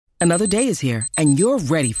Another day is here, and you're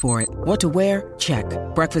ready for it. What to wear? Check.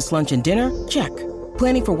 Breakfast, lunch, and dinner? Check.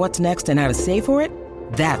 Planning for what's next and how to save for it?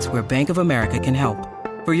 That's where Bank of America can help.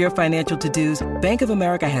 For your financial to-dos, Bank of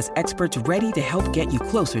America has experts ready to help get you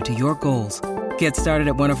closer to your goals. Get started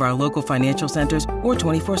at one of our local financial centers or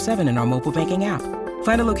 24/7 in our mobile banking app.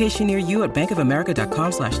 Find a location near you at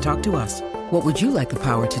bankofamerica.com/talktous. What would you like the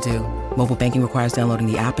power to do? Mobile banking requires downloading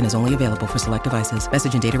the app and is only available for select devices.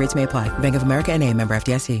 Message and data rates may apply. Bank of America N.A., member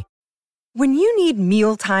FDIC. When you need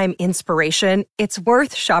mealtime inspiration, it's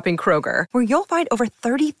worth shopping Kroger, where you'll find over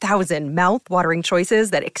 30,000 mouth-watering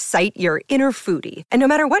choices that excite your inner foodie. And no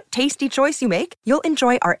matter what tasty choice you make, you'll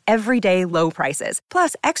enjoy our everyday low prices,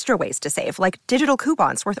 plus extra ways to save, like digital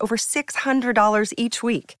coupons worth over $600 each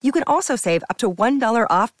week. You can also save up to $1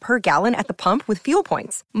 off per gallon at the pump with fuel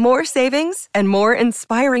points. More savings and more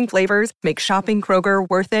inspiring flavors make shopping Kroger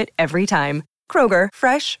worth it every time. Kroger,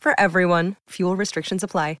 fresh for everyone. Fuel restrictions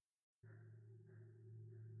apply.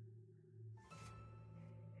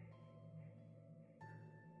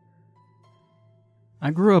 I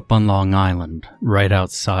grew up on Long Island, right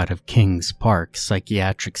outside of Kings Park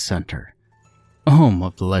Psychiatric Center, home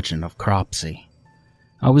of the legend of Cropsey.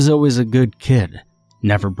 I was always a good kid,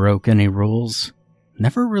 never broke any rules,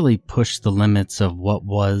 never really pushed the limits of what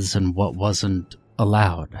was and what wasn't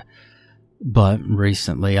allowed. But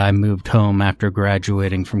recently I moved home after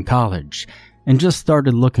graduating from college and just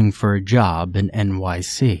started looking for a job in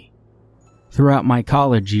NYC. Throughout my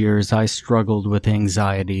college years, I struggled with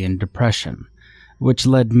anxiety and depression, which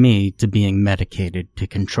led me to being medicated to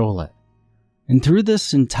control it. And through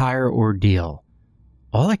this entire ordeal,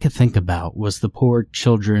 all I could think about was the poor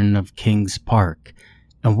children of Kings Park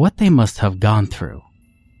and what they must have gone through.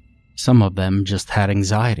 Some of them just had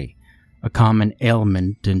anxiety, a common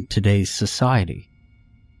ailment in today's society,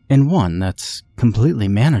 and one that's completely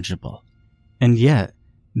manageable. And yet,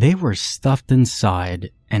 they were stuffed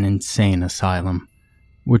inside an insane asylum,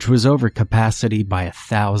 which was over capacity by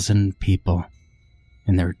 1,000 people.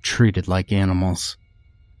 And they're treated like animals.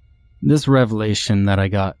 This revelation that I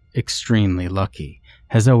got extremely lucky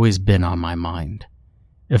has always been on my mind.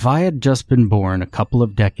 If I had just been born a couple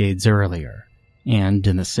of decades earlier, and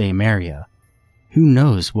in the same area, who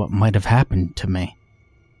knows what might have happened to me?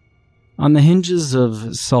 On the hinges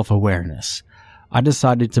of self-awareness, I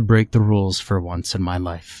decided to break the rules for once in my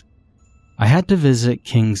life. I had to visit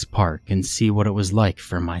Kings Park and see what it was like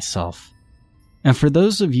for myself. And for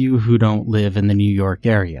those of you who don't live in the New York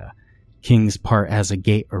area, Kings Park has a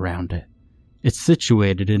gate around it. It's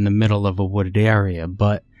situated in the middle of a wooded area,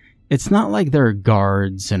 but it's not like there are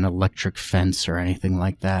guards and electric fence or anything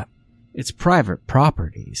like that. It's private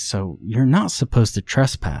property, so you're not supposed to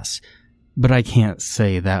trespass, but I can't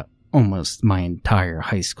say that almost my entire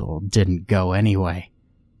high school didn't go anyway.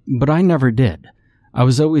 But I never did. I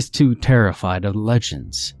was always too terrified of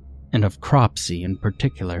legends, and of Cropsey in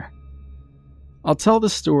particular. I'll tell the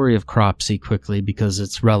story of Cropsey quickly because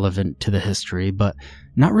it's relevant to the history, but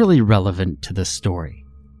not really relevant to the story.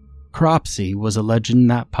 Cropsey was a legend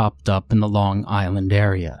that popped up in the Long Island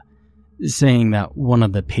area, saying that one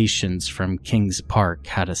of the patients from Kings Park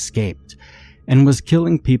had escaped and was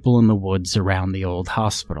killing people in the woods around the old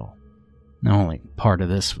hospital. Now, only part of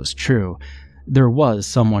this was true. There was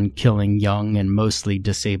someone killing young and mostly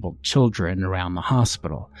disabled children around the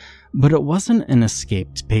hospital, but it wasn't an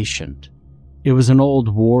escaped patient. It was an old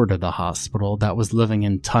ward of the hospital that was living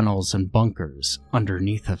in tunnels and bunkers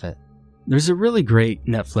underneath of it. There's a really great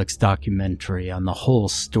Netflix documentary on the whole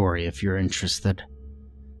story if you're interested.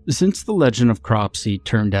 Since the legend of Cropsey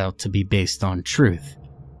turned out to be based on truth,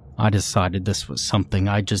 I decided this was something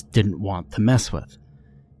I just didn't want to mess with.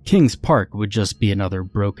 Kings Park would just be another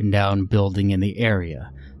broken down building in the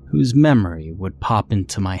area whose memory would pop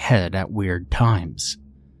into my head at weird times.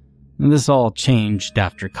 This all changed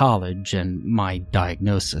after college and my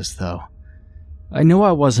diagnosis, though. I knew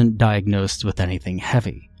I wasn't diagnosed with anything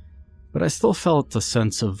heavy, but I still felt a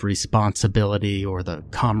sense of responsibility or the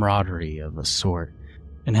camaraderie of a sort,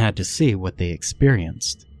 and had to see what they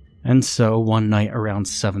experienced. And so, one night around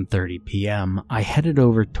 7:30 p.m., I headed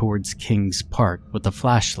over towards Kings Park with a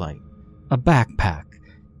flashlight, a backpack,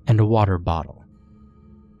 and a water bottle.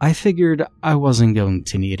 I figured I wasn't going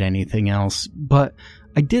to need anything else, but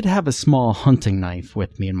I did have a small hunting knife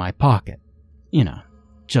with me in my pocket.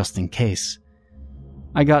 Just in case.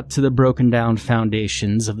 I got to the broken down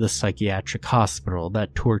foundations of the psychiatric hospital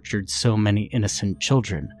that tortured so many innocent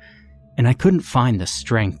children, and I couldn't find the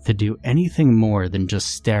strength to do anything more than just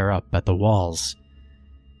stare up at the walls.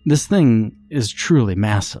 This thing is truly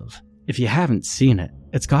massive. If you haven't seen it,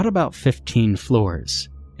 it's got about 15 floors,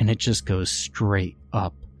 and it just goes straight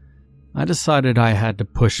up. I decided I had to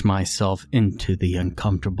push myself into the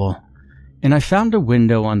uncomfortable, and I found a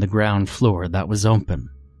window on the ground floor that was open,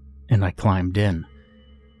 and I climbed in.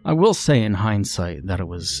 I will say in hindsight that it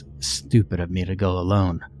was stupid of me to go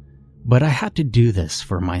alone, but I had to do this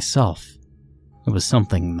for myself. It was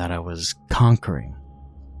something that I was conquering,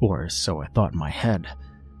 or so I thought in my head.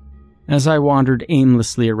 As I wandered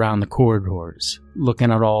aimlessly around the corridors,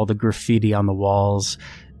 looking at all the graffiti on the walls,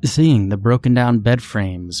 seeing the broken down bed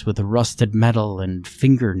frames with the rusted metal and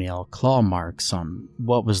fingernail claw marks on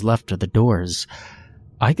what was left of the doors,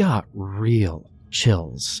 I got real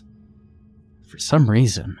chills. For some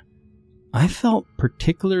reason, I felt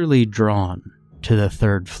particularly drawn to the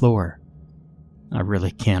 3rd floor. I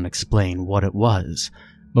really can't explain what it was,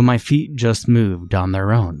 but my feet just moved on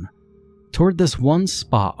their own, toward this one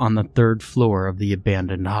spot on the 3rd floor of the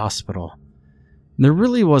abandoned hospital. There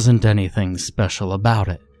really wasn't anything special about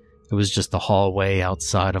it. It was just a hallway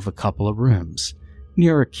outside of a couple of rooms,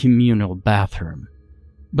 near a communal bathroom.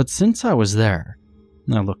 But since I was there,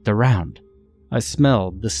 I looked around. I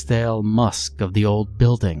smelled the stale musk of the old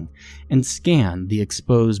building and scanned the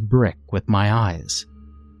exposed brick with my eyes.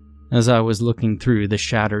 As I was looking through the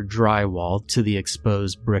shattered drywall to the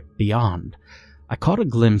exposed brick beyond, I caught a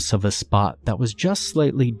glimpse of a spot that was just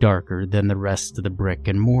slightly darker than the rest of the brick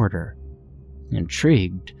and mortar.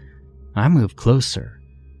 Intrigued, I moved closer,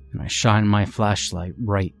 and I shined my flashlight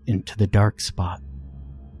right into the dark spot.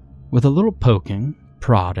 With a little poking,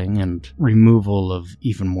 prodding, and removal of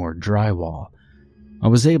even more drywall, I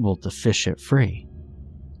was able to fish it free.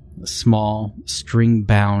 A small,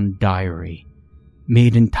 string-bound diary,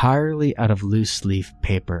 made entirely out of loose-leaf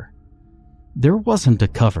paper. There wasn't a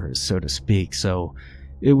cover, so to speak, so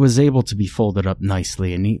it was able to be folded up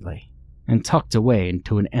nicely and neatly, and tucked away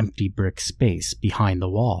into an empty brick space behind the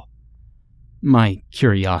wall. My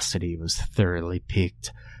curiosity was thoroughly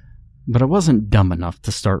piqued, but I wasn't dumb enough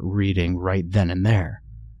to start reading right then and there.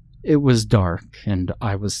 It was dark, and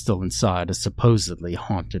I was still inside a supposedly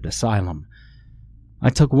haunted asylum.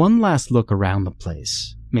 I took one last look around the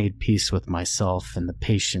place, made peace with myself and the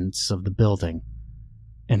patients of the building,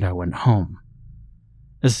 and I went home.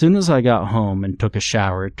 As soon as I got home and took a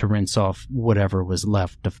shower to rinse off whatever was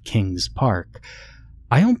left of King's Park,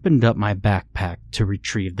 I opened up my backpack to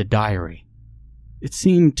retrieve the diary. It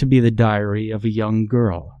seemed to be the diary of a young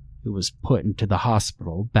girl who was put into the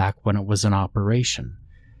hospital back when it was in operation.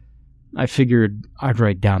 I figured I'd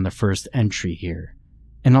write down the first entry here,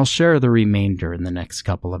 and I'll share the remainder in the next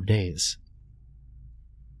couple of days.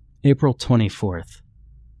 April 24th,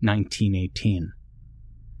 1918.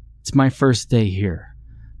 It's my first day here.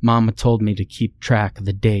 Mama told me to keep track of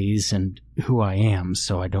the days and who I am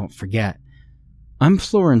so I don't forget. I'm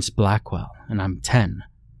Florence Blackwell, and I'm 10.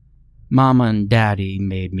 Mama and Daddy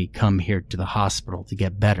made me come here to the hospital to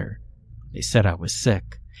get better. They said I was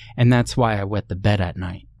sick, and that's why I wet the bed at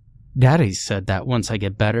night. Daddy said that once I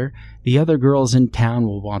get better, the other girls in town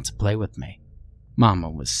will want to play with me. Mama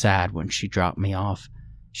was sad when she dropped me off.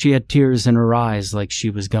 She had tears in her eyes like she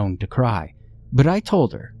was going to cry, but I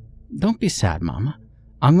told her, "Don't be sad, Mama.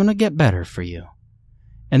 I'm going to get better for you."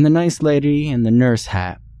 And the nice lady in the nurse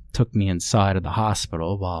hat took me inside of the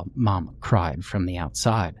hospital while Mama cried from the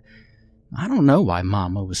outside. I don't know why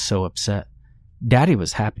Mama was so upset. Daddy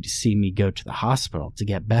was happy to see me go to the hospital to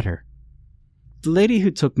get better. The lady who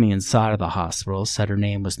took me inside of the hospital said her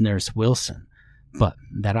name was Nurse Wilson, but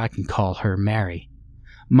that I can call her Mary.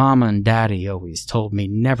 Mama and Daddy always told me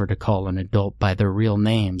never to call an adult by their real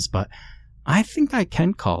names, but I think I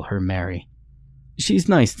can call her Mary. She's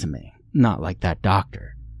nice to me, not like that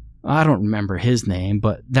doctor. I don't remember his name,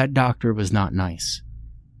 but that doctor was not nice.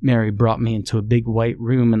 Mary brought me into a big white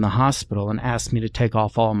room in the hospital and asked me to take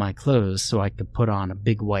off all my clothes so I could put on a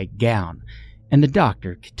big white gown, and the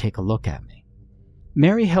doctor could take a look at me.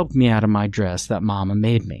 Mary helped me out of my dress that Mama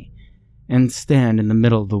made me, and stand in the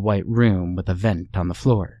middle of the white room with a vent on the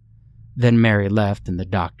floor. Then Mary left and the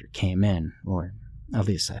doctor came in, or at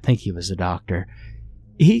least I think he was a doctor.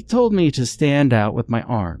 He told me to stand out with my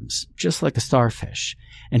arms, just like a starfish,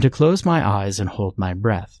 and to close my eyes and hold my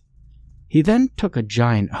breath. He then took a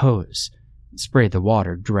giant hose and sprayed the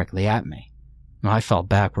water directly at me. I fell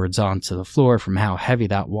backwards onto the floor from how heavy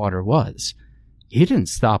that water was. He didn't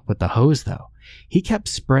stop with the hose, though. He kept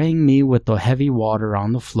spraying me with the heavy water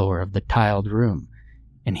on the floor of the tiled room,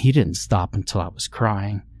 and he didn't stop until I was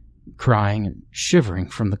crying and shivering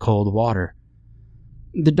from the cold water.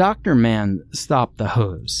 The doctor man stopped the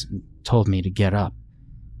hose and told me to get up.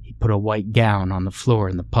 He put a white gown on the floor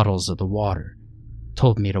in the puddles of the water,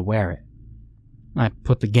 told me to wear it. I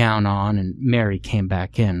put the gown on and Mary came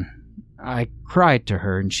back in. I cried to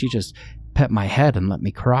her and she just pet my head and let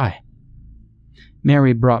me cry.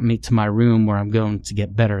 Mary brought me to my room where I'm going to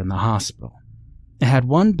get better in the hospital. It had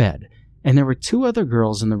one bed, and there were 2 other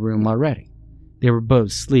girls in the room already. They were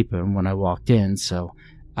both sleeping when I walked in, so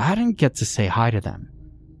I didn't get to say hi to them.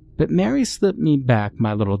 But Mary slipped me back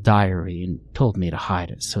my little diary and told me to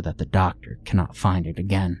hide it so that the doctor cannot find it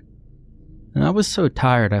again. And I was so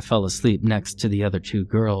tired I fell asleep next to the other 2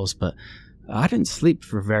 girls, but I didn't sleep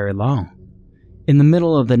for very long. In the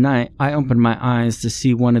middle of the night, I opened my eyes to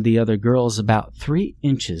see one of the other girls about 3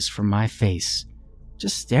 inches from my face,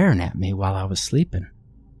 just staring at me while I was sleeping.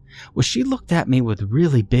 Well, she looked at me with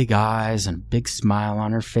really big eyes and a big smile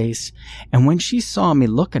on her face, and when she saw me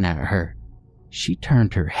looking at her, she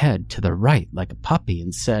turned her head to the right like a puppy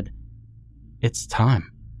and said, "It's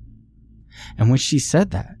time." And when she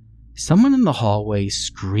said that, someone in the hallway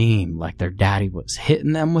screamed like their daddy was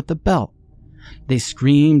hitting them with a belt. They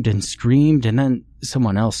screamed, and then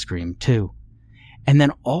someone else screamed too. And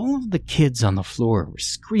then all of the kids on the floor were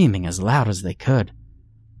screaming as loud as they could.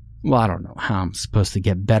 Well, I don't know how I'm supposed to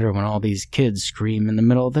get better when all these kids scream in the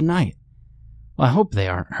middle of the night. Well, I hope they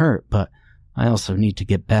aren't hurt, but I also need to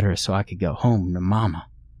get better so I could go home to Mama.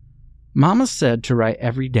 Mama said to write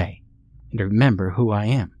every day and to remember who I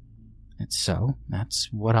am. And so, that's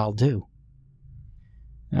what I'll do.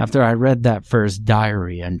 After I read that first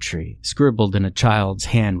diary entry, scribbled in a child's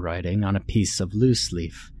handwriting on a piece of loose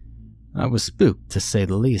leaf, I was spooked, to say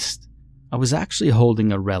the least. I was actually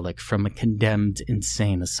holding a relic from a condemned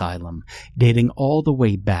insane asylum, dating all the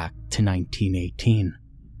way back to 1918.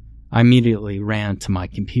 I immediately ran to my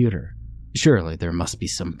computer. Surely there must be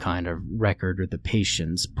some kind of record of the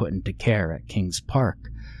patients put into care at Kings Park.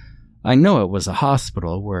 I know it was a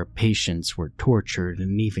hospital where patients were tortured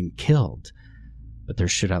and even killed, but there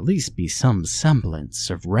should at least be some semblance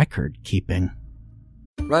of record keeping.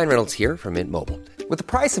 Ryan Reynolds here from Mint Mobile. With the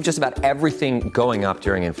price of just about everything going up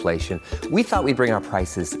during inflation, we thought we'd bring our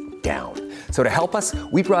prices down. So to help us,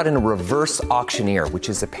 we brought in a reverse auctioneer, which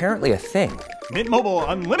is apparently a thing. Mint Mobile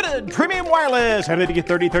Unlimited Premium Wireless. How to get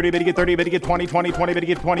 30, 30, bit to get 30, bit to get 20, 20, 20, bit to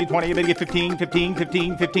get 20, 20, bit to get 15, 15,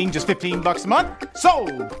 15, 15, just $15 a month?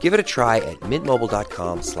 Sold! Give it a try at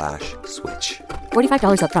mintmobile.com/switch.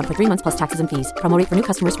 $45 up front for 3 months plus taxes and fees. Promo rate for new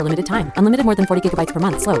customers for limited time. Unlimited more than 40 gigabytes per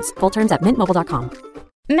month. Slows full terms at mintmobile.com.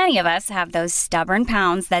 Many of us have those stubborn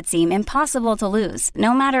pounds that seem impossible to lose,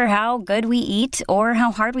 no matter how good we eat or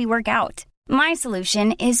how hard we work out. My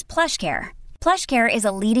solution is PlushCare. PlushCare is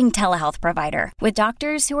a leading telehealth provider with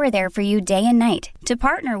doctors who are there for you day and night to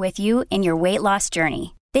partner with you in your weight loss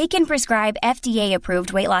journey. They can prescribe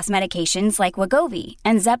FDA-approved weight loss medications like Wegovy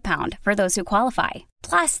and Zepbound for those who qualify.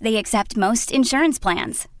 Plus, they accept most insurance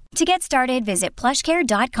plans. To get started, visit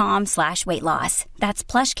plushcare.com/weightloss. That's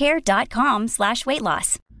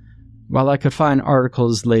plushcare.com/weightloss. While I could find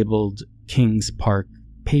articles labeled Kings Park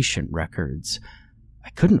patient records, I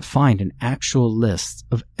couldn't find an actual list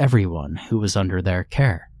of everyone who was under their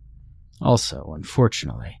care. Also,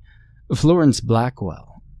 unfortunately, Florence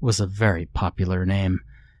Blackwell was a very popular name,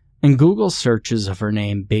 and Google searches of her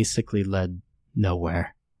name basically led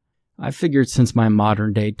nowhere. I figured since my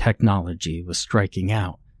modern-day technology was striking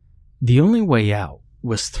out, the only way out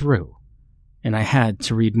was through, and I had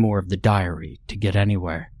to read more of the diary to get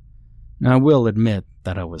anywhere. Now, I will admit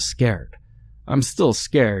that I was scared. I'm still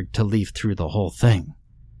scared to leaf through the whole thing,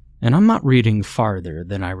 and I'm not reading farther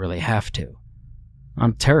than I really have to.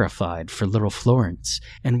 I'm terrified for little Florence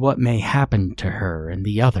and what may happen to her and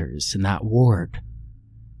the others in that ward.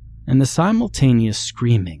 And the simultaneous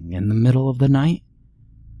screaming in the middle of the night?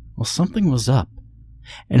 Well, something was up,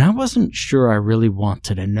 and I wasn't sure I really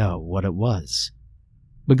wanted to know what it was.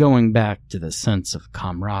 But going back to the sense of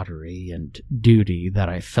camaraderie and duty that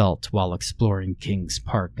I felt while exploring Kings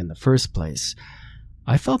Park in the first place,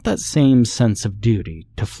 I felt that same sense of duty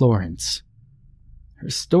to Florence.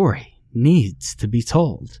 Her story needs to be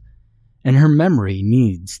told, and her memory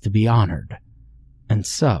needs to be honored. And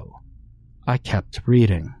so, I kept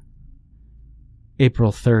reading.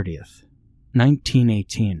 April 30th,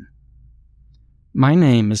 1918. My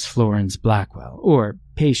name is Florence Blackwell, or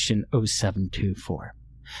Patient 0724.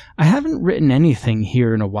 I haven't written anything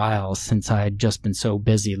here in a while since I had just been so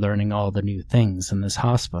busy learning all the new things in this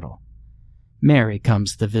hospital. Mary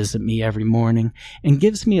comes to visit me every morning and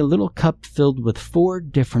gives me a little cup filled with 4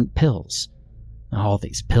 different pills. All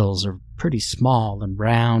these pills are pretty small and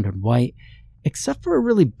round and white, except for a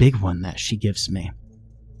really big one that she gives me.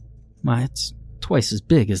 It's twice as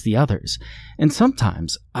big as the others, and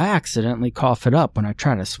sometimes I accidentally cough it up when I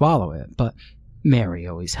try to swallow it, but Mary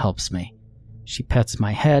always helps me. She pets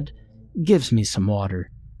my head, gives me some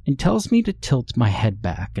water, and tells me to tilt my head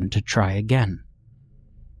back and to try again.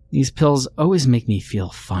 These pills always make me feel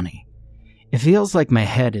funny. It feels like my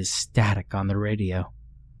head is static on the radio.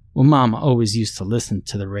 Well, Mom always used to listen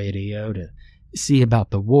to the radio to see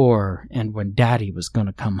about the war and when Daddy was going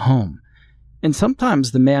to come home. And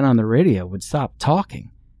sometimes the man on the radio would stop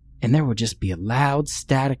talking, and there would just be a loud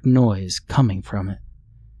static noise coming from it.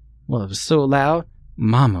 Well, it was so loud,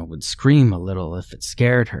 Mama would scream a little if it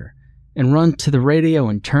scared her, and run to the radio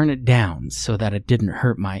and turn it down so that it didn't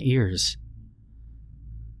hurt my ears.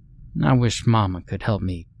 I wish Mama could help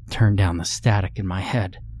me turn down the static in my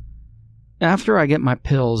head. After I get my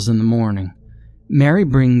pills in the morning, Mary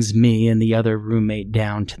brings me and the other roommate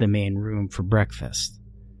down to the main room for breakfast.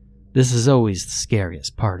 This is always the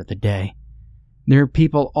scariest part of the day. There are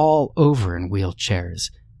people all over in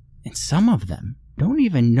wheelchairs, and some of them don't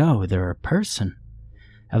even know they're a person.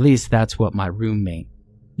 At least that's what my roommate,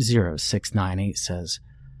 0698, says.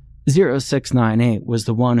 0698 was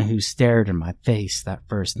the one who stared in my face that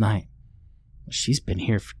first night. She's been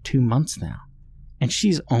here for 2 months now, and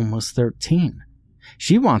she's almost 13.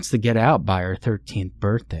 She wants to get out by her 13th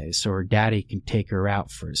birthday so her daddy can take her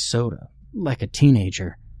out for a soda, like a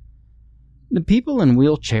teenager. The people in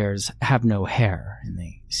wheelchairs have no hair, and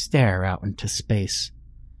they stare out into space.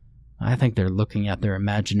 I think they're looking at their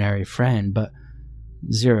imaginary friend, but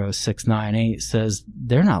 0698 says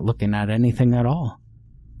they're not looking at anything at all.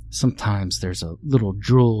 Sometimes there's a little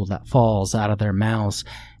drool that falls out of their mouths,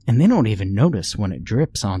 and they don't even notice when it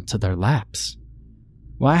drips onto their laps.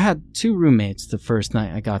 Well, I had 2 roommates the first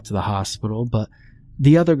night I got to the hospital, but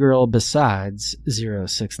the other girl besides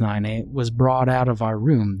 0698 was brought out of our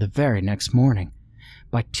room the very next morning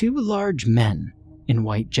by 2 large men in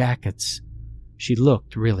white jackets. She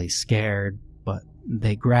looked really scared, but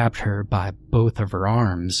they grabbed her by both of her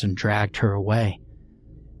arms and dragged her away.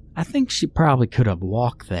 I think she probably could have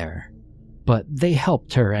walked there, but they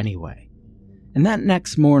helped her anyway. And that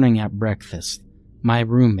next morning at breakfast, my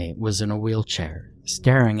roommate was in a wheelchair,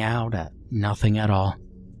 staring out at nothing at all.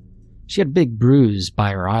 She had a big bruise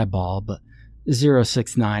by her eyeball, but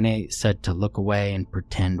 0698 said to look away and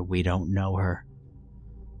pretend we don't know her.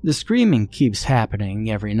 The screaming keeps happening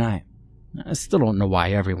every night. I still don't know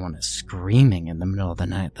why everyone is screaming in the middle of the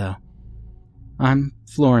night, though. I'm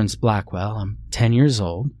Florence Blackwell. I'm 10 years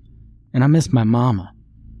old, and I miss my mama.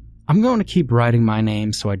 I'm going to keep writing my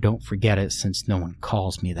name so I don't forget it since no one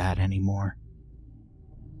calls me that anymore.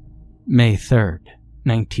 May 3rd,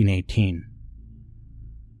 1918.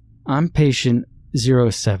 I'm patient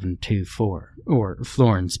 0724, or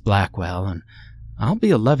Florence Blackwell, and I'll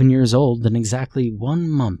be 11 years old in exactly 1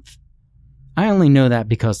 month. I only know that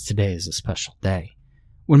because today is a special day.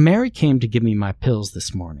 When Mary came to give me my pills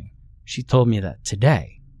this morning, she told me that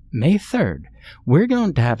today, May 3rd, we're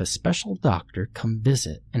going to have a special doctor come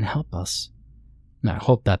visit and help us. And I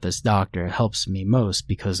hope that this doctor helps me most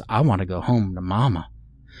because I want to go home to Mama.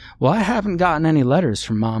 Well, I haven't gotten any letters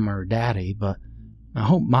from Mama or Daddy, but I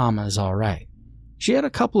hope Mama is all right. She had a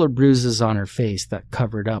couple of bruises on her face that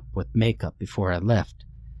covered up with makeup before I left.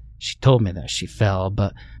 She told me that she fell,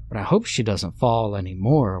 but I hope she doesn't fall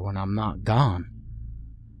anymore when I'm not gone.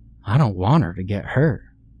 I don't want her to get hurt.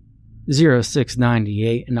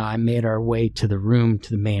 0698 and I made our way to the room to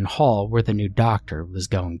the main hall where the new doctor was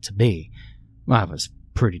going to be. I was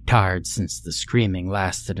pretty tired since the screaming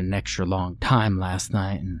lasted an extra long time last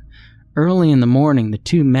night, and early in the morning the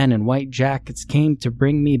 2 men in white jackets came to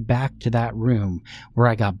bring me back to that room where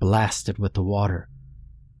I got blasted with the water.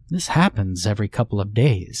 This happens every couple of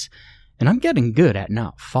days, and I'm getting good at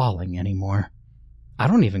not falling anymore. I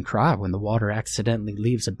don't even cry when the water accidentally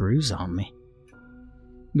leaves a bruise on me.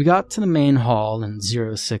 We got to the main hall, and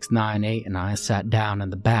 0698 and I sat down in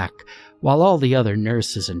the back, while all the other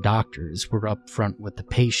nurses and doctors were up front with the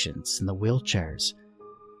patients in the wheelchairs.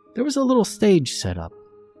 There was a little stage set up,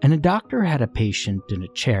 and a doctor had a patient in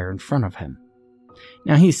a chair in front of him.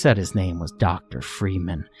 Now, he said his name was Dr.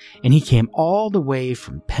 Freeman, and he came all the way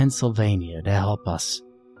from Pennsylvania to help us.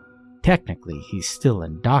 Technically, he's still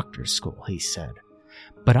in doctor school, he said,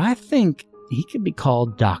 but I think he could be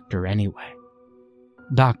called doctor anyway.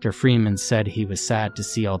 Dr. Freeman said he was sad to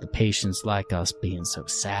see all the patients like us being so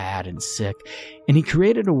sad and sick, and he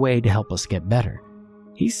created a way to help us get better.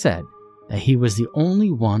 He said that he was the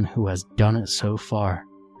only one who has done it so far,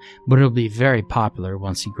 but it'll be very popular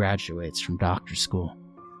once he graduates from doctor school.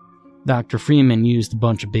 Dr. Freeman used a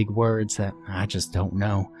bunch of big words that I just don't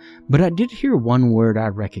know, but I did hear one word I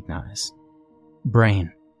recognized: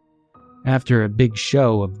 brain. After a big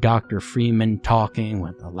show of Dr. Freeman talking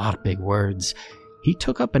with a lot of big words, he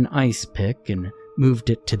took up an ice pick and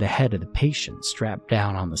moved it to the head of the patient strapped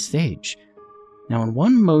down on the stage. Now, in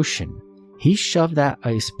one motion, he shoved that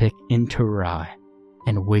ice pick into her eye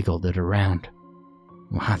and wiggled it around.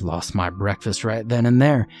 Well, I lost my breakfast right then and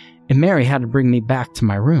there, and Mary had to bring me back to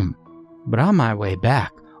my room. But on my way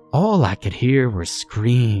back, all I could hear were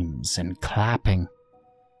screams and clapping.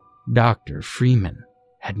 Dr. Freeman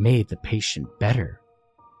had made the patient better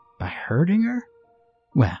by hurting her?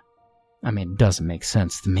 Well, it doesn't make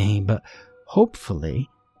sense to me, but hopefully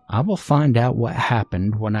I will find out what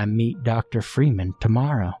happened when I meet Dr. Freeman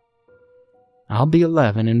tomorrow. I'll be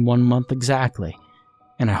 11 in 1 month exactly,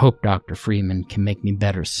 and I hope Dr. Freeman can make me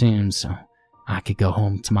better soon so I could go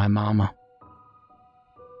home to my mama.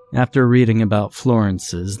 After reading about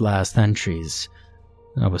Florence's last entries,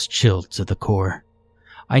 I was chilled to the core.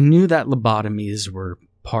 I knew that lobotomies were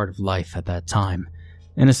part of life at that time,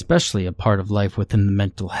 and especially a part of life within the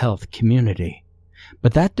mental health community.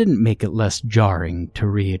 But that didn't make it less jarring to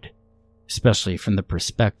read, especially from the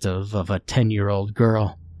perspective of a 10-year-old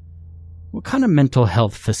girl. What kind of mental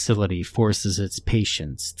health facility forces its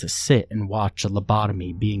patients to sit and watch a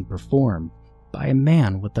lobotomy being performed by a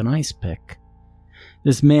man with an ice pick?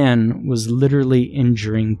 This man was literally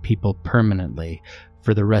injuring people permanently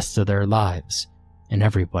for the rest of their lives, and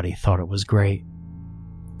everybody thought it was great,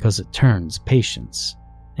 because it turns patients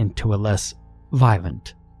into a less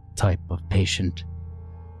violent type of patient.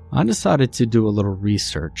 I decided to do a little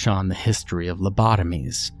research on the history of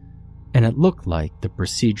lobotomies, and it looked like the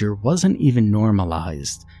procedure wasn't even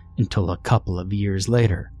normalized until a couple of years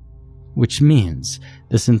later, which means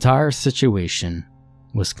this entire situation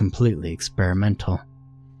was completely experimental.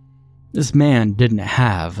 This man didn't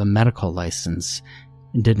have a medical license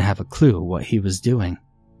and didn't have a clue what he was doing.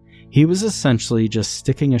 He was essentially just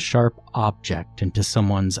sticking a sharp object into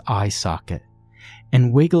someone's eye socket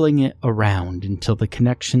and wiggling it around until the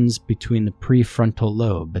connections between the prefrontal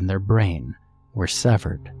lobe and their brain were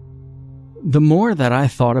severed. The more that I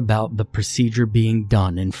thought about the procedure being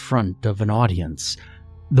done in front of an audience,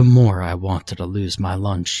 the more I wanted to lose my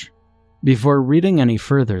lunch. Before reading any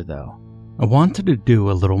further, though, I wanted to do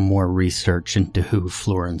a little more research into who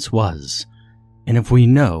Florence was, and if we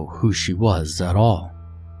know who she was at all.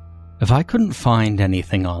 If I couldn't find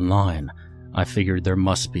anything online, I figured there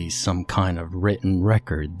must be some kind of written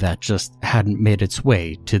record that just hadn't made its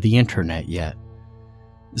way to the internet yet.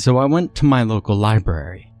 So I went to my local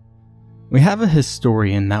library. We have a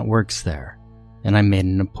historian that works there, and I made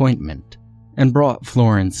an appointment and brought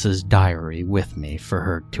Florence's diary with me for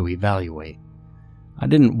her to evaluate. I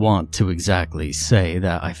didn't want to exactly say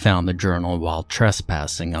that I found the journal while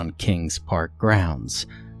trespassing on Kings Park grounds,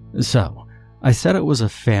 so I said it was a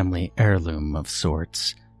family heirloom of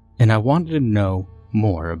sorts, and I wanted to know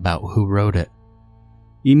more about who wrote it.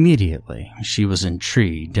 Immediately, she was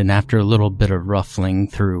intrigued, and after a little bit of ruffling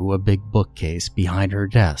through a big bookcase behind her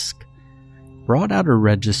desk, brought out a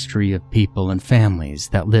registry of people and families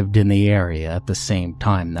that lived in the area at the same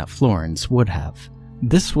time that Florence would have.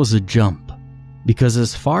 This was a jump, because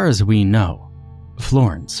as far as we know,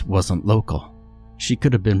 Florence wasn't local. She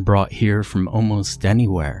could have been brought here from almost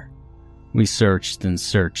anywhere. We searched and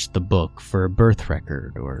searched the book for a birth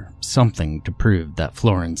record or something to prove that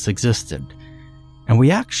Florence existed, and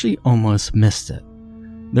we actually almost missed it.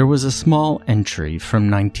 There was a small entry from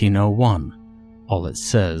 1901. All it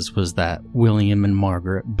says was that William and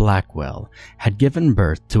Margaret Blackwell had given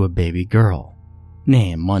birth to a baby girl,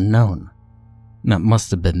 name unknown. That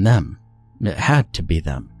must have been them. It had to be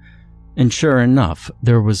them. And sure enough,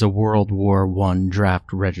 there was a World War I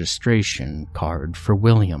draft registration card for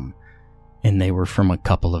William, and they were from a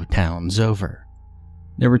couple of towns over.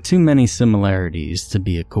 There were too many similarities to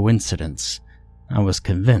be a coincidence. I was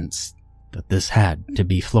convinced that this had to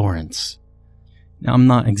be Florence. Now, I'm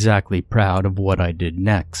not exactly proud of what I did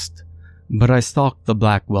next, but I stalked the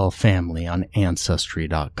Blackwell family on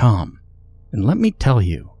Ancestry.com, and let me tell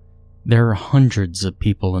you, there are hundreds of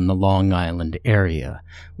people in the Long Island area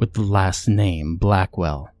with the last name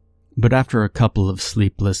Blackwell. But after a couple of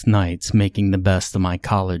sleepless nights making the best of my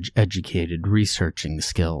college-educated researching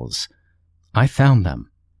skills, I found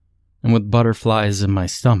them. And with butterflies in my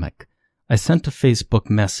stomach, I sent a Facebook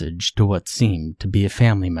message to what seemed to be a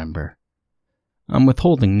family member. I'm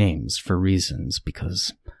withholding names for reasons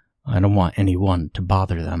because I don't want anyone to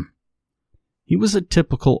bother them. He was a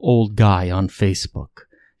typical old guy on Facebook,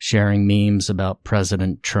 sharing memes about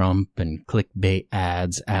President Trump and clickbait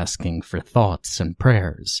ads asking for thoughts and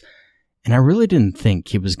prayers, and I really didn't think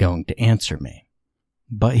he was going to answer me.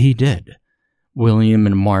 But he did. William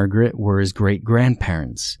and Margaret were his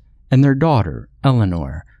great-grandparents, and their daughter,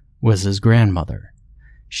 Eleanor, was his grandmother.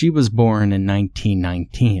 She was born in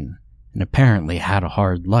 1919 and apparently had a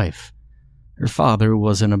hard life. Her father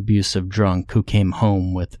was an abusive drunk who came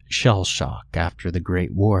home with shell shock after the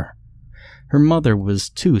Great War. Her mother was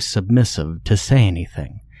too submissive to say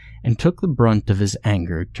anything, and took the brunt of his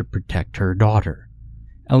anger to protect her daughter.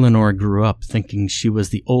 Eleanor grew up thinking she was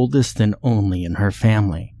the oldest and only in her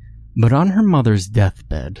family, but on her mother's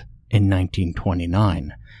deathbed in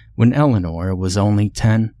 1929, when Eleanor was only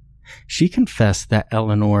 10, she confessed that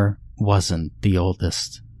Eleanor wasn't the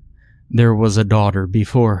oldest. There was a daughter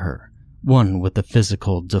before her, one with a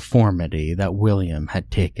physical deformity that William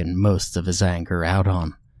had taken most of his anger out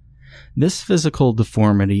on. This physical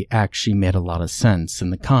deformity actually made a lot of sense in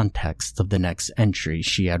the context of the next entry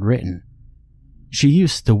she had written. She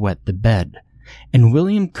used to wet the bed, and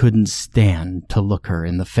William couldn't stand to look her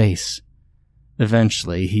in the face.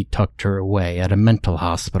 Eventually, he tucked her away at a mental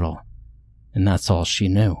hospital, and that's all she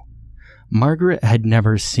knew. Margaret had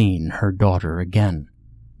never seen her daughter again.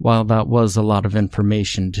 While that was a lot of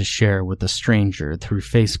information to share with a stranger through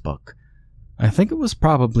Facebook, I think it was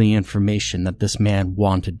probably information that this man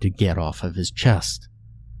wanted to get off of his chest.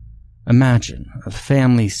 Imagine a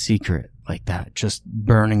family secret like that just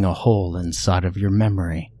burning a hole inside of your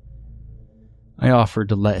memory. I offered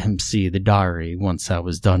to let him see the diary once I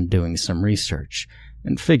was done doing some research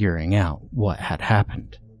and figuring out what had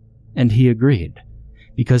happened, and he agreed,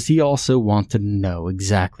 because he also wanted to know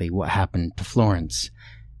exactly what happened to Florence,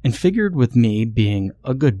 and figured with me being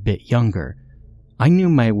a good bit younger, I knew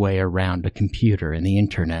my way around a computer and the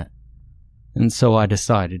internet, and so I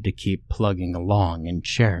decided to keep plugging along and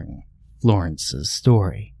sharing Florence's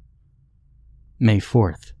story. May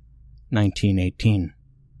 4th, 1918.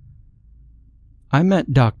 I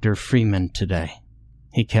met Dr. Freeman today.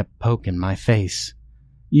 He kept poking my face.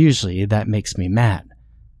 Usually that makes me mad,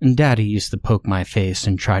 and Daddy used to poke my face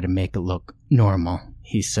and try to make it look normal,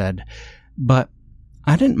 he said, but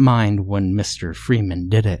I didn't mind when Mr. Freeman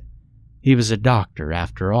did it. He was a doctor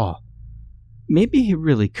after all. Maybe he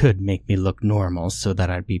really could make me look normal so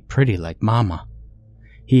that I'd be pretty like Mama.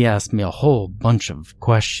 He asked me a whole bunch of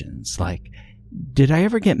questions like, did I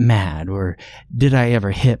ever get mad, or did I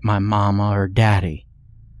ever hit my mama or daddy?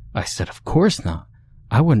 I said, of course not.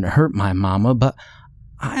 I wouldn't hurt my mama, but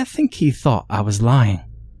I think he thought I was lying.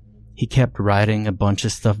 He kept writing a bunch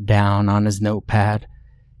of stuff down on his notepad.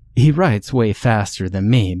 He writes way faster than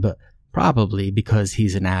me, but probably because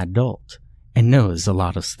he's an adult and knows a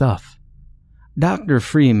lot of stuff. Dr.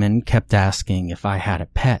 Freeman kept asking if I had a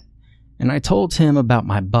pet, and I told him about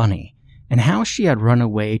my bunny and how she had run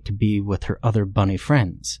away to be with her other bunny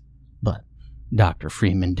friends. But Dr.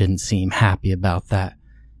 Freeman didn't seem happy about that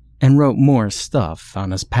and wrote more stuff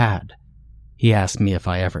on his pad. He asked me if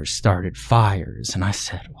I ever started fires, and I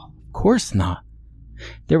said, well, of course not.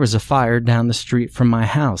 There was a fire down the street from my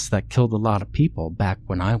house that killed a lot of people back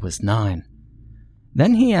when I was 9.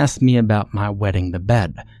 Then he asked me about my wetting the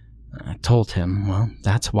bed. I told him, well,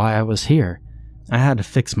 that's why I was here. I had to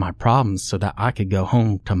fix my problems so that I could go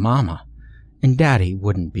home to Mama, and Daddy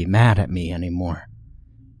wouldn't be mad at me anymore.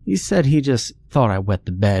 He said he just thought I wet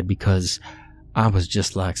the bed because I was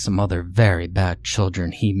just like some other very bad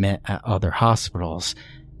children he met at other hospitals,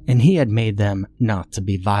 and he had made them not to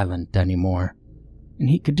be violent anymore. And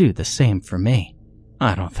he could do the same for me.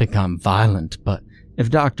 I don't think I'm violent, but if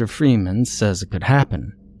Dr. Freeman says it could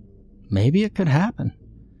happen, maybe it could happen.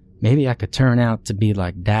 Maybe I could turn out to be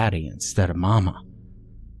like Daddy instead of Mama.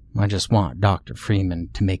 I just want Dr. Freeman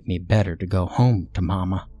to make me better to go home to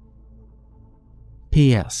Mama.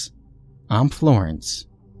 P.S. I'm Florence,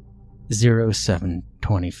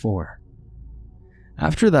 0724.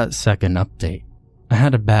 After that second update, I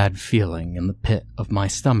had a bad feeling in the pit of my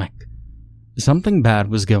stomach. Something bad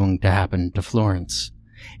was going to happen to Florence.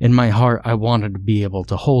 In my heart, I wanted to be able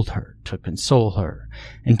to hold her, to console her,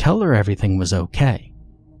 and tell her everything was okay.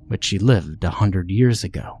 But she lived 100 years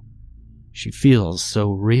ago. She feels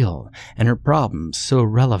so real, and her problems so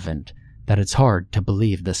relevant, that it's hard to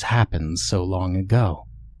believe this happened so long ago.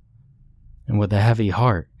 And with a heavy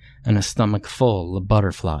heart and a stomach full of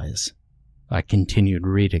butterflies, I continued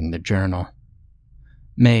reading the journal.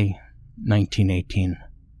 May 1918.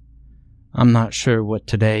 I'm not sure what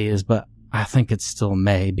today is, but I think it's still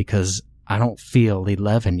May because I don't feel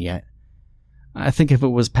 11 yet. I think if it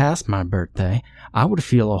was past my birthday, I would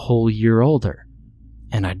feel a whole year older.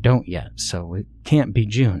 And I don't yet, so it can't be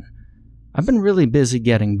June. I've been really busy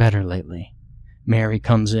getting better lately. Mary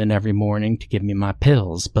comes in every morning to give me my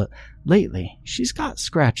pills, but lately she's got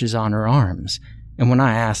scratches on her arms, and when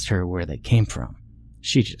I asked her where they came from,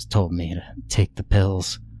 she just told me to take the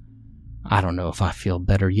pills. I don't know if I feel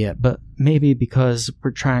better yet, but maybe because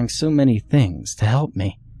we're trying so many things to help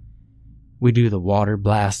me. We do the water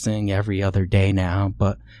blasting every other day now,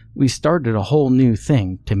 but we started a whole new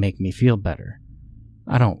thing to make me feel better.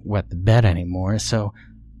 I don't wet the bed anymore, so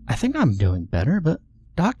I think I'm doing better, but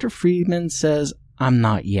Dr. Freeman says I'm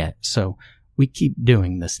not yet, so we keep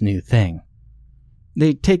doing this new thing.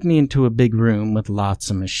 They take me into a big room with lots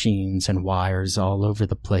of machines and wires all over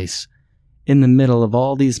the place. In the middle of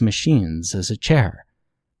all these machines is a chair.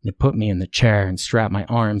 They put me in the chair and strap my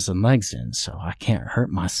arms and legs in so I can't hurt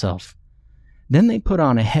myself. Then they put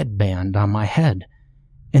on a headband on my head,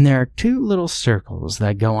 and there are 2 little circles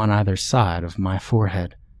that go on either side of my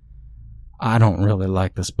forehead. I don't really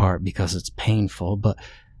like this part because it's painful, but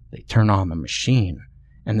they turn on the machine,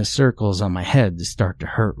 and the circles on my head start to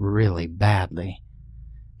hurt really badly.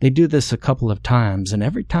 They do this a couple of times, and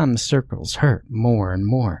every time the circles hurt more and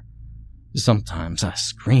more. Sometimes I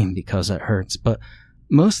scream because it hurts, but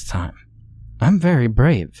most time, I'm very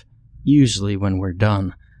brave. Usually when we're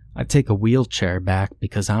done, I take a wheelchair back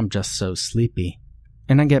because I'm just so sleepy,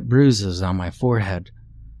 and I get bruises on my forehead.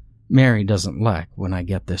 Mary doesn't like when I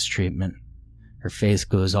get this treatment. Her face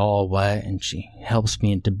goes all wet, and she helps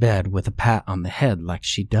me into bed with a pat on the head like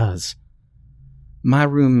she does. My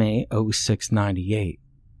roommate, 0698,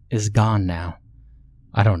 is gone now.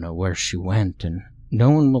 I don't know where she went, and no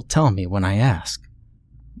one will tell me when I ask.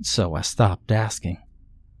 So I stopped asking.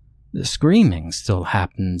 The screaming still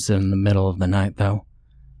happens in the middle of the night, though.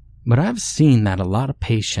 But I've seen that a lot of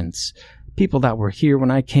patients, people that were here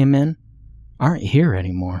when I came in, aren't here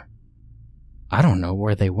anymore. I don't know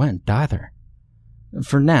where they went either.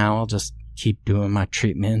 For now, I'll just keep doing my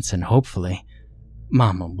treatments and hopefully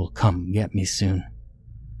Mama will come get me soon.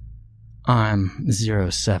 I'm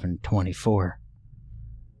 0724.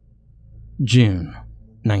 June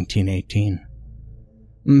 1918.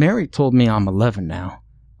 Mary told me I'm 11 now.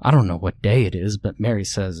 I don't know what day it is, but Mary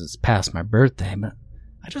says it's past my birthday, but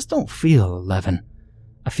I just don't feel 11.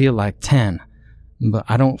 I feel like 10, but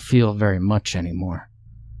I don't feel very much anymore.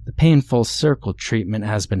 The painful circle treatment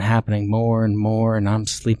has been happening more and more, and I'm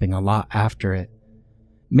sleeping a lot after it.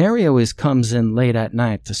 Mary always comes in late at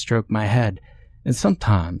night to stroke my head, and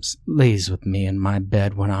sometimes lays with me in my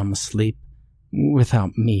bed when I'm asleep,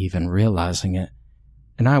 without me even realizing it,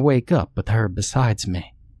 and I wake up with her beside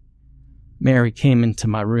me. Mary came into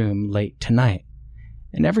my room late tonight,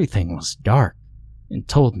 and everything was dark, and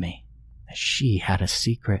told me that she had a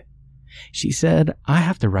secret. She said I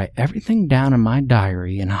have to write everything down in my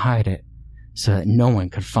diary and hide it, so that no one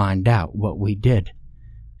could find out what we did.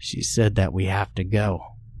 She said that we have to go,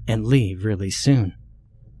 and leave really soon.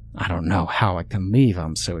 I don't know how I can leave,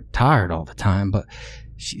 I'm so tired all the time, but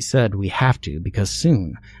she said we have to because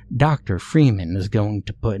soon Dr. Freeman is going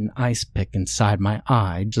to put an ice pick inside my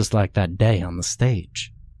eye just like that day on the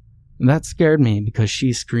stage. That scared me because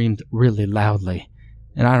she screamed really loudly,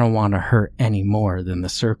 and I don't want to hurt any more than the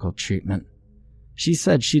circle treatment. She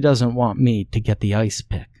said she doesn't want me to get the ice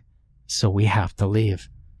pick, so we have to leave.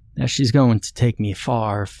 Now she's going to take me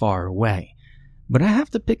far, far away, but I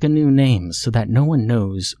have to pick a new name so that no one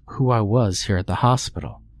knows who I was here at the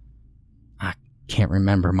hospital. I can't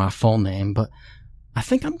remember my full name, but I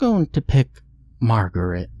think I'm going to pick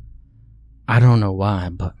Margaret. I don't know why,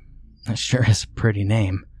 but it sure is a pretty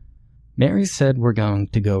name. Mary said we're going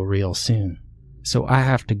to go real soon, so I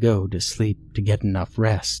have to go to sleep to get enough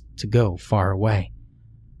rest to go far away.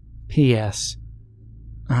 P.S.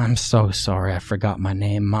 I'm so sorry I forgot my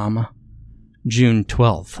name, Mama. June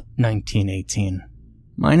 12th, 1918.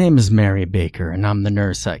 My name is Mary Baker, and I'm the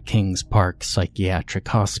nurse at Kings Park Psychiatric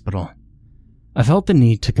Hospital. I felt the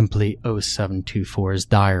need to complete 0724's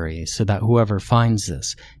diary so that whoever finds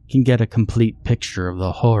this can get a complete picture of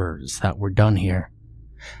the horrors that were done here.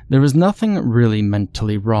 There was nothing really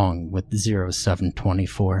mentally wrong with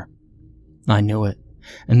 0724. I knew it,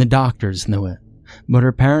 and the doctors knew it, but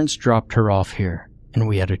her parents dropped her off here, and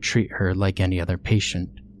we had to treat her like any other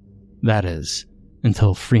patient. That is,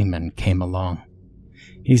 until Freeman came along.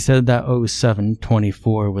 He said that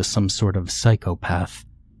 0724 was some sort of psychopath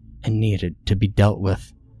and needed to be dealt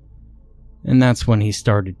with. And that's when he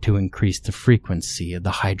started to increase the frequency of the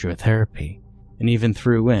hydrotherapy and even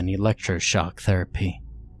threw in electroshock therapy.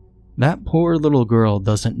 That poor little girl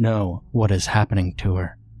doesn't know what is happening to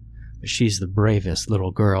her, but she's the bravest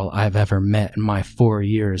little girl I've ever met in my 4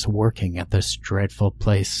 years working at this dreadful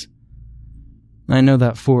place. I know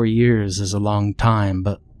that 4 years is a long time,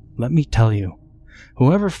 but let me tell you,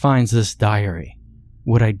 whoever finds this diary,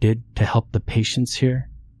 what I did to help the patients here,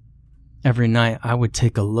 every night I would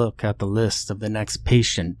take a look at the list of the next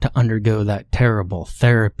patient to undergo that terrible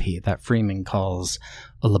therapy that Freeman calls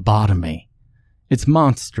a lobotomy. It's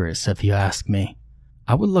monstrous if you ask me.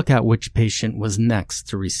 I would look at which patient was next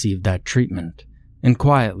to receive that treatment and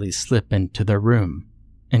quietly slip into their room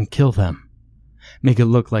and kill them. Make it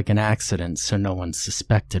look like an accident so no one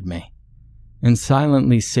suspected me. and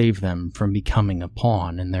silently save them from becoming a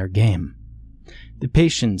pawn in their game. The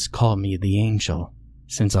patients call me the angel,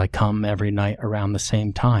 since I come every night around the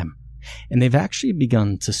same time, and they've actually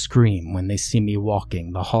begun to scream when they see me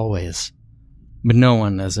walking the hallways. But no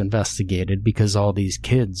one has investigated because all these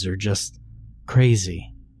kids are just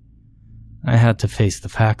crazy. I had to face the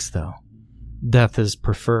facts, though. Death is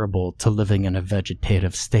preferable to living in a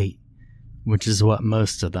vegetative state, which is what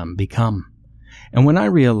most of them become. And when I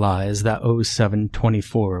realized that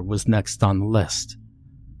 0724 was next on the list,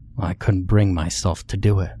 I couldn't bring myself to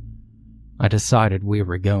do it. I decided we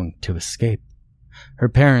were going to escape. Her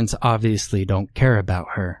parents obviously don't care about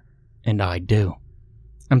her, and I do.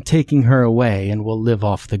 I'm taking her away and we'll live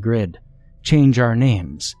off the grid, change our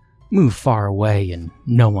names, move far away, and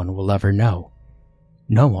no one will ever know.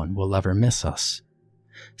 No one will ever miss us.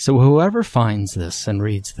 So whoever finds this and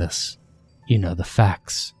reads this, you know the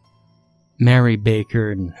facts. Mary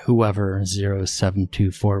Baker and whoever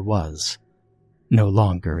 0724 was no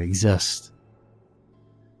longer exist.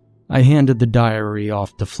 I handed the diary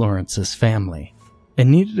off to Florence's family and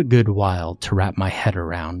needed a good while to wrap my head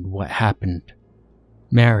around what happened.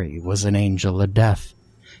 Mary was an angel of death.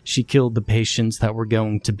 She killed the patients that were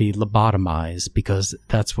going to be lobotomized because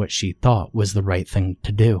that's what she thought was the right thing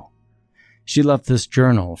to do. She left this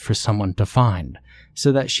journal for someone to find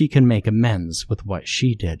so that she can make amends with what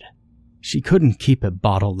she did. She couldn't keep it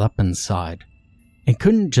bottled up inside and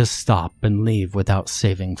couldn't just stop and leave without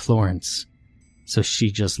saving Florence. So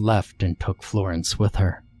she just left and took Florence with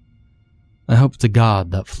her. I hope to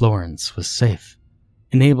God that Florence was safe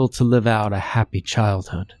and able to live out a happy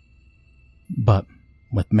childhood. But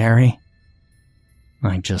with Mary,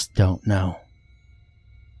 I just don't know.